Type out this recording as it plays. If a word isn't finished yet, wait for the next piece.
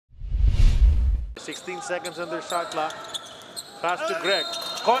16 seconds on their shot clock. Pass to Greg.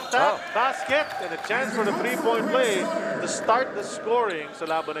 Contact, basket, and a chance for the three-point play to start the scoring sa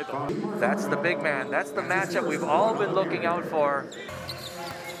laban ito. That's the big man. That's the matchup we've all been looking out for.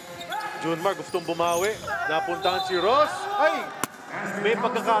 Junmar gustong bumawi. Napuntahan si Ross. Ay! May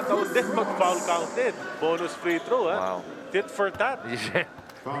pagkakataon din mag-foul counted. Bonus free throw, ha? Wow. Tit for tat.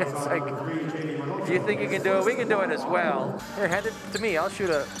 It's like, if you think you can do it, we can do it as well. Here, hand it to me. I'll shoot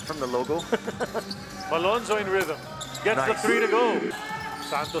from the logo. Malonzo in rhythm. Gets the three to go.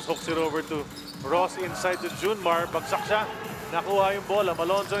 Santos hooks it over to Ross inside to Junmar. Bagsak siya. Nakuha yung bola.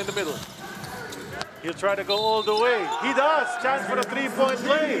 Malonzo in the middle. He'll try to go all the way. He does. Chance for the three-point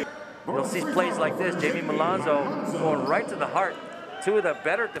play. You'll see plays like this. Jamie Malonzo going right to the heart. Two of the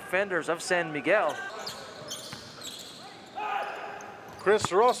better defenders of San Miguel.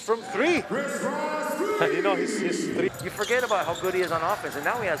 Chris Ross from three. And you know, his three. You forget about how good he is on offense, and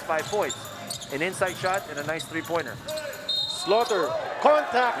now he has 5 points. An inside shot and a nice three-pointer. Slaughter,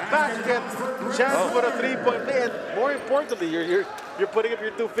 contact, basket, chance for a three-point play. And more importantly, you're putting up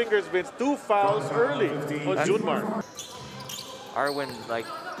your 2 fingers, Vince. 2 fouls early on Junmar. Arwin, like,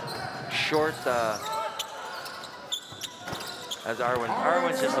 short, as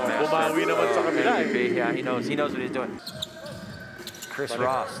Arwin's just a master. Bumawi naman sa kabila. Yeah, he knows what he's doing. Chris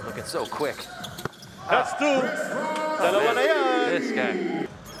Ross looking so quick. That's 2. Dalawa na yan. This guy.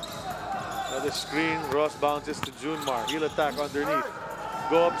 Another screen. Ross bounces to Junmar. He'll attack underneath.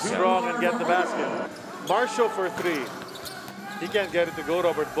 Go up strong and get the basket. Marshall for 3. He can't get it to go.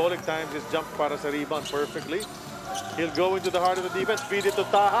 Robert Bolick times his jump para sa rebound perfectly. He'll go into the heart of the defense. Feed it to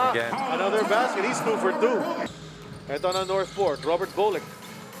Taha. Again. Another basket. He's 2 for 2. Ito na NorthPort. Robert Bolick.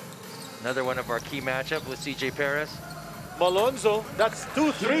 Another one of our key matchup with CJ Perez. Malonzo, that's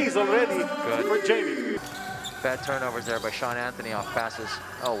 2 threes already for Jamie. Bad turnovers there by Sean Anthony off passes.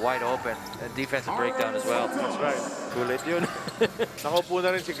 Oh, wide open. And defensive breakdown as well. That's right. Kulit yun. Nakaupo na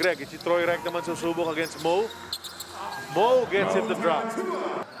rin si Greg. Si Troy Reck naman susubok against Mo. Mo gets it to drop.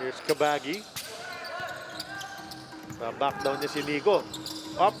 Here's Cabagnot. Back down niya si Nico.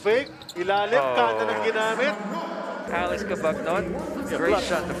 Up fake. Ilalim. Kata ng ginamit. Alex Cabagnot, great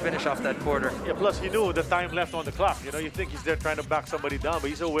shot to finish off that quarter. Yeah, plus he knew the time left on the clock. You know, you think he's there trying to back somebody down, but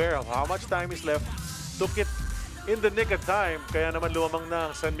he's aware of how much time is left. Took it in the nick of time. Kaya naman lumamang na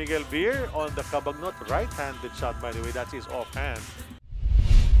ang San Miguel Beer on the Cabagnot right-handed shot, by the way. That's his offhand.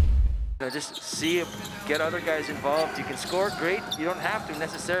 Just see him, get other guys involved. You can score, great. You don't have to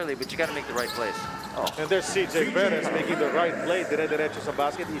necessarily, but you got to make the right plays. Oh. And there's CJ Perez making the right play. Dire-diretso sa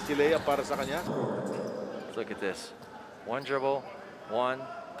basket. Easy layup para sa kanya. Look at this. 1 dribble, 1,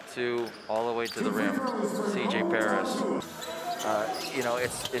 2, all the way to the rim. CJ Perez. You know,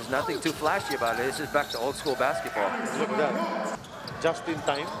 it's nothing too flashy about it. This is back to old school basketball. Look at that. Just in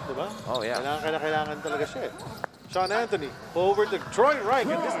time, di ba? Oh, yeah. Kailangan talaga siya. Sean Anthony over to Troy Reich,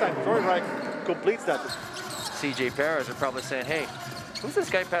 and this time Troy Reich completes that. CJ Perez are probably saying, hey, who's this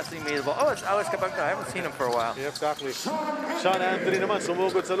guy passing me the ball? Oh, it's Alex Cabagnot. I haven't seen him for a while. Yeah, exactly. Sean Anthony naman,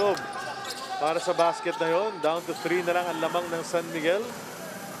 sumugod sa loob. Para sa basket na yon, down to 3 na lang ang lamang ng San Miguel.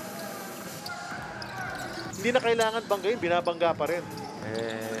 Hindi na kailangan banggain, binabangga pa rin.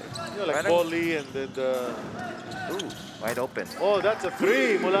 You know, like volley and then ooh, wide open. Oh, that's a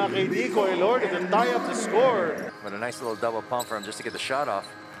 3 mula kay Nico Elord to tie up the score. But a nice little double pump for him just to get the shot off.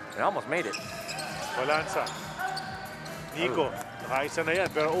 And almost made it. Walansa. Nico, nakaisa na yan,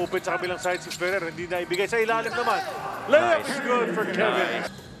 pero open sa kabilang side si Ferrer, hindi na ibigay sa ilalim naman. Layup is good for Kevin.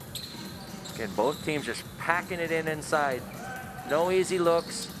 Again, both teams just packing it in inside. No easy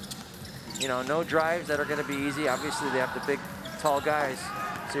looks. You know, no drives that are going to be easy. Obviously, they have the big, tall guys.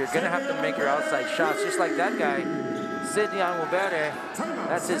 So you're going to have to make your outside shots, just like that guy, Sidney Angubere.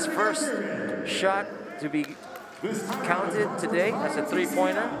 That's his first shot to be counted today. That's a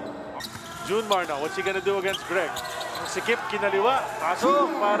 3-pointer. Junmar now, what's he going to do against Greg? Sikip kinaliwa. Pasok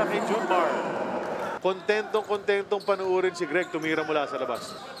para kay Junmar. Kontentong panuurin si Greg tumira mula sa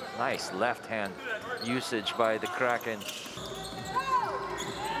labas. Nice left-hand usage by the Kraken.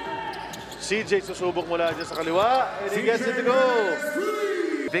 CJ susubok mula dyan sa kaliwa, and he gets it to go.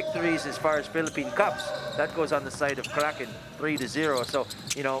 Victories as far as Philippine Cups, that goes on the side of Kraken, 3-0. So,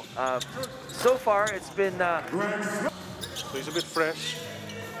 you know, so far it's been... So he's a bit fresh.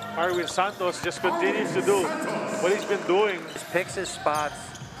 Arwin Santos just continues to do what he's been doing. He picks his spots,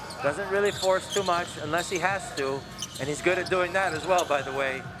 doesn't really force too much unless he has to, and he's good at doing that as well, by the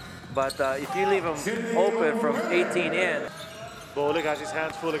way. But if you leave him open from 18 in... Bolick has his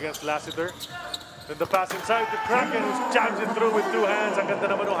hands full against Lassiter. Then the pass inside to Kraken, who jams it through with 2 hands. Ang ganda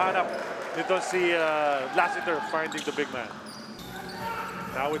naman hanap. Dito si Lassiter finding the big man.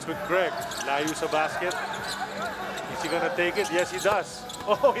 Now it's with Greg. Layo sa basket. Is he gonna take it? Yes, he does.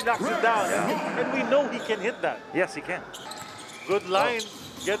 Oh, he knocks it down. Yeah. And we know he can hit that. Yes, he can. Good line.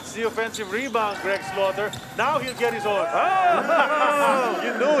 Gets the offensive rebound, Greg Slaughter. Now he'll get his own. Oh!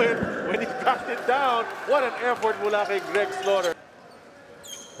 You knew it when he cut it down. What an effort mula kay Greg Slaughter.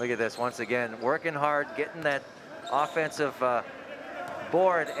 Look at this once again, working hard, getting that offensive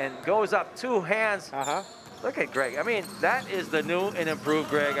board, and goes up 2 hands. Look at Greg. I mean, that is the new and improved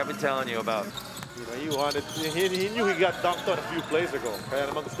Greg I've been telling you about. You know, he knew he got dunked on a few plays ago. Kaya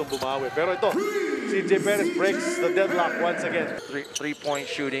naman gustong bumawi. Pero ito, CJ Perez breaks the deadlock once again. Three-point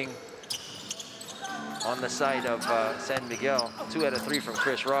shooting on the side of San Miguel. 2 out of 3 from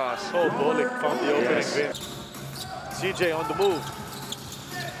Chris Ross. Oh, Bolick found the opening. Yes. CJ on the move.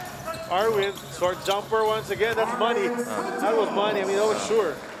 Arwin, short jumper once again. That's money. That was money. I mean, that was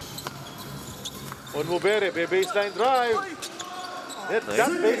sure. On Mubere, baseline drive. That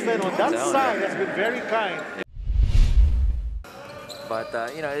baseline on that side has been very kind.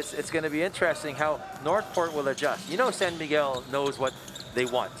 But, you know, it's going to be interesting how NorthPort will adjust. You know, San Miguel knows what they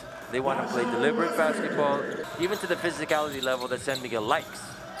want. They want to play deliberate basketball, even to the physicality level that San Miguel likes.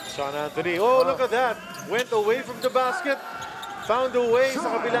 Sean Anthony, oh, look at that. Went away from the basket. Found a way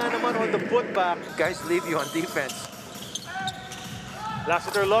sa kabila naman on the putback. Guys leave you on defense.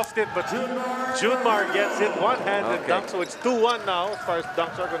 Lassiter lost it, but Junmar gets it one-handed dunk, so it's 2-1 now as far as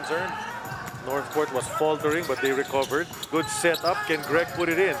dunks are concerned. NorthPort was faltering, but they recovered. Good setup. Can Greg put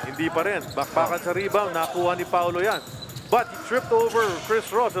it in? Hindi pa rin. Bakbakan sa rebound. Nakuha ni Paolo yan. But he tripped over Chris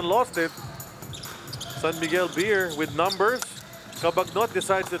Ross and lost it. San Miguel Beer with numbers. Cabagnot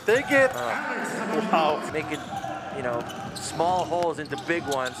decides to take it. Wow. Making, you know, small holes into big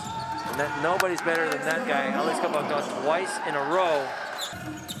ones. And that nobody's better than that guy. Alex Cabagnot twice in a row.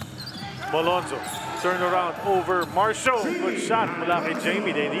 Malonzo, turn around over Marshall. Good shot mula kay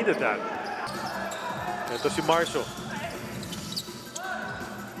Jamie. They needed that. Ito si Marshall.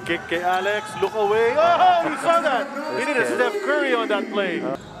 Kick kay Alex. Look away. Oh, he saw that. He needed Steph Curry on that play.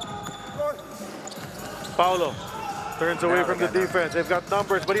 Paolo turns away from the defense. They've got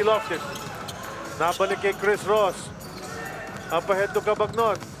numbers, but he lost it. Nabalik kay Chris Ross. Up ahead to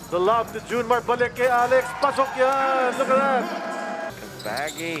Cabagnot. The lob to Junmar. Balik kay Alex. Pasok yan. Look at that.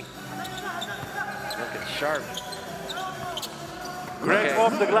 Baggy. Looking sharp. Greg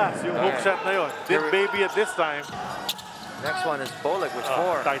off the glass. Yung hook shot na yun. Did baby at this time. Next one is Bolick with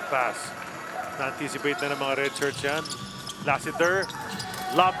 4. Tight pass. Na-anticipate na ng mga red shirts yan. Lassiter.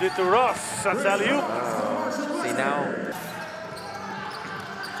 Lobbed it to Ross. That's alley-oop. See now.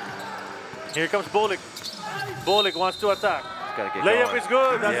 Here comes Bolick. Bolick wants to attack. Layup is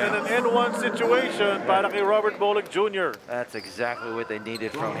good. That's in an N1 situation para kay Robert Bolick Jr. That's exactly what they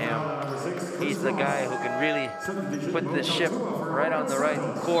needed from him. He's the guy who can really put the ship right on the right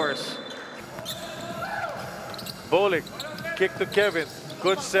course. Bolick, kick to Kevin.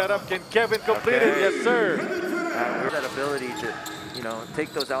 Good setup. Can Kevin complete it? Yes, sir. That ability to, you know,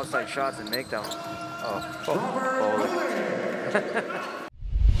 take those outside shots and make them. Bolick.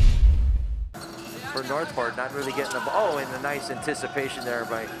 For NorthPort, not really getting the ball. Oh, and a nice anticipation there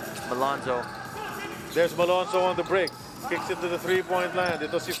by Malonzo. There's Malonzo on the break. Kicks it to the three-point land.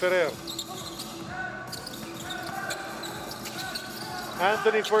 Ito si Ferrer.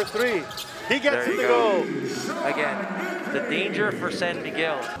 Anthony for 3. He gets it to go. Again, the danger for San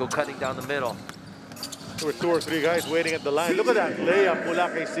Miguel. Go cutting down the middle. There were 2 or 3 guys waiting at the line. Look at that layup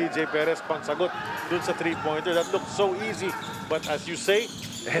mula kay CJ Perez. Pangsagot dun sa three-pointer. That looked so easy. But as you say,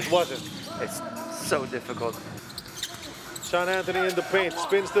 it wasn't. It's so difficult. Sean Anthony in the paint,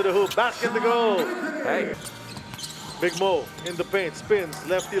 spins to the hoop, basket to go. Hey. Big Mo in the paint, spins,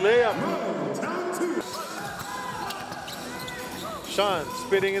 lefty layup. Sean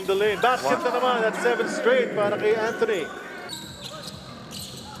spinning in the lane, basket na naman. That's 7 straight para kay Anthony.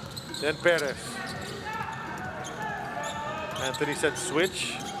 Then Perez. Anthony said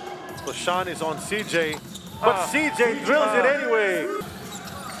switch. So Sean is on CJ, but CJ drills it anyway.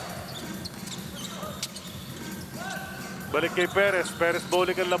 Balik kay Perez. Perez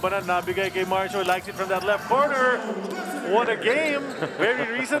Bolick ang labanan. Nabigay kay Marshall. Likes it from that left corner. What a game.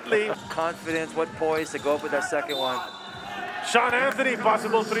 Very recently. Confidence, what poise to go up with that second one. Sean Anthony,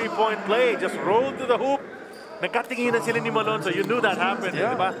 possible three-point play. Just rolled to the hoop. Nagkatinginan sila ni Malonzo. You knew that happened.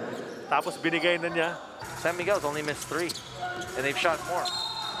 Yeah. Diba? Tapos binigay na niya. San Miguel's only missed 3. And they've shot more.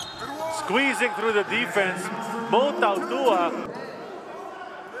 Squeezing through the defense. Mo Tautua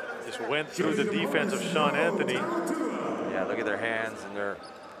just went through the defense of Sean Anthony. Yeah, look at their hands and their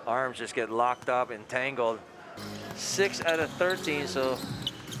arms just get locked up, entangled. 6 out of 13, so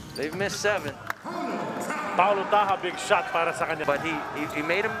they've missed 7. Paulo Taha, big shot para sa kanya. But he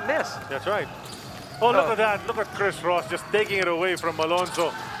made him miss. That's right. Oh, look at that. Look at Chris Ross just taking it away from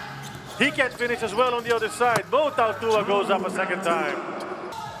Alonso. He can't finish as well on the other side. Mo Tautua goes up a second time.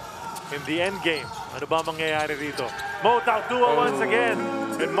 In the end game, ano ba mangyayari rito? Mo Tautua once again.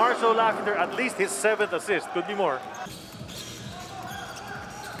 And Marshall after at least his 7th assist. Could be more.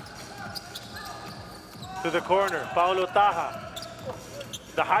 To the corner, Paulo Taha.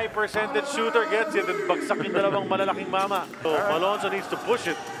 The high percentage shooter gets it and bagsak yung dalawang malalaking mama. So Alonso needs to push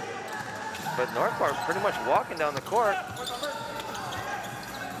it. But NorthPort pretty much walking down the court.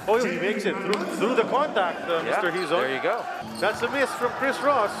 Oh, he makes it through the contact, Mr. Hizon. There you go. That's a miss from Chris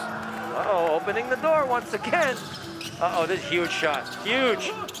Ross. Uh-oh, opening the door once again. Uh-oh, this huge shot.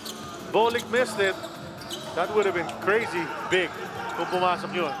 Huge. Bolick missed it. That would have been crazy big kung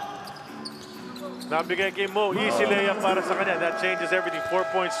pumasok yun. Nabigay kay Mo, easy layup para sa kanya. That changes everything.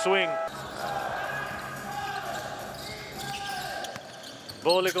 4-point swing.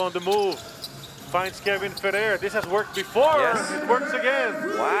 Bolick on the move. Finds Kevin Ferrer. This has worked before. Yes. It works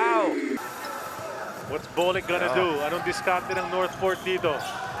again. Wow. What's Bolick gonna do? Anong diskarte ng NorthPort dito?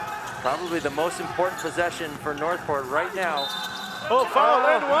 Probably the most important possession for NorthPort right now. Oh, foul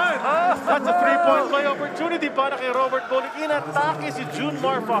and one. That's a 3-point play opportunity para kay Robert Bolick. Inatake si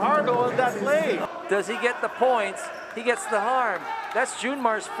Junmar Fajardo on that play. Does he get the points? He gets the harm. That's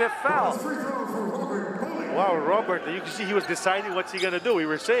Junmar's 5th foul. Wow, Robert, you can see he was deciding what's he gonna do. We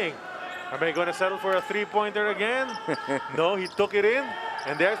were saying, am I gonna settle for a 3-pointer again? No, he took it in.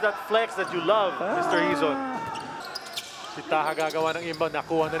 And there's that flex that you love, Mr. Hizon. Si Taha gagawa ng inbound.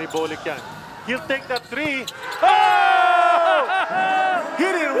 Nakuha na ni Bolick yan. He'll take that 3. Oh! He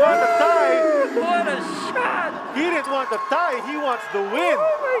didn't want the tie. What a shot! He didn't want the tie. He wants the win.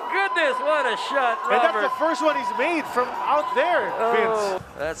 Oh my goodness, what a shot, Robert. And that's the first one he's made from out there, Vince.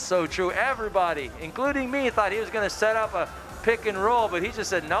 That's so true. Everybody, including me, thought he was going to set up a pick and roll, but he just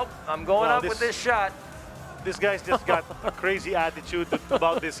said, nope, I'm going up with this shot. This guy's just got a crazy attitude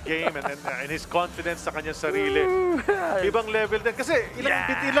about this game and his confidence sa kanyang sarili. Ibang level din. Kasi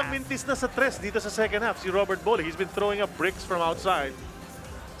ilang mintis na sa tres dito sa second half si Robert Bolick. He's been throwing up bricks from outside.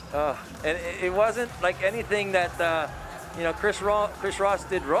 And it wasn't like anything that you know, Chris Ross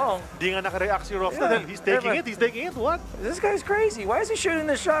did wrong. Di nga nakareact si Ross. He's taking it. He's taking it. What? This guy's crazy. Why is he shooting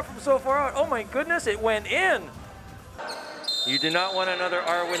this shot from so far out? Oh my goodness, it went in. You do not want another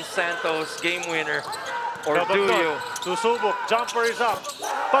Arwin Santos game winner. Or do you? Susubok, jumper is up.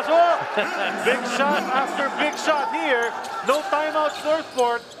 Pasok! Big shot after big shot here. No timeouts,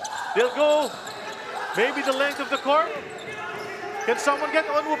 NorthPort. They'll go maybe the length of the court. Can someone get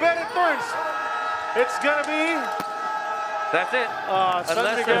on Uber? It turns. It's gonna be. That's it.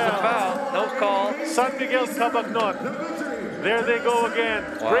 Unless there's a foul, no call. San Miguel Cabagnot. There they go again.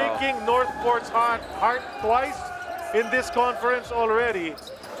 Wow. Breaking NorthPort's heart twice in this conference already.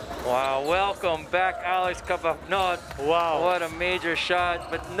 Wow, welcome back, Alex Cabagnot. Wow. What a major shot.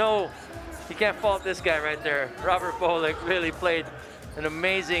 But no, you can't fault this guy right there. Robert Bolick really played an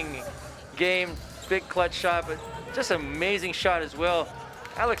amazing game. Big clutch shot, but just an amazing shot as well.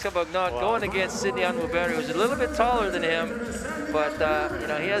 Alex Cabagnot going against Sidney Anwuberi, who's a little bit taller than him, but you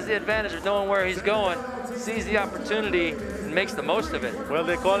know, he has the advantage of knowing where he's going, sees the opportunity, and makes the most of it. Well,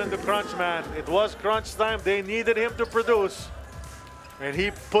 they call him the crunch man. It was crunch time. They needed him to produce. And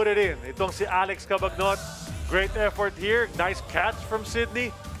he put it in. Itong si Alex Cabagnot, great effort here. Nice catch from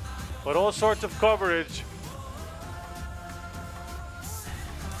Sidney, but all sorts of coverage.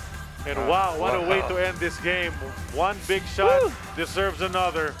 And wow, what a way to end this game. One big shot deserves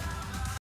another.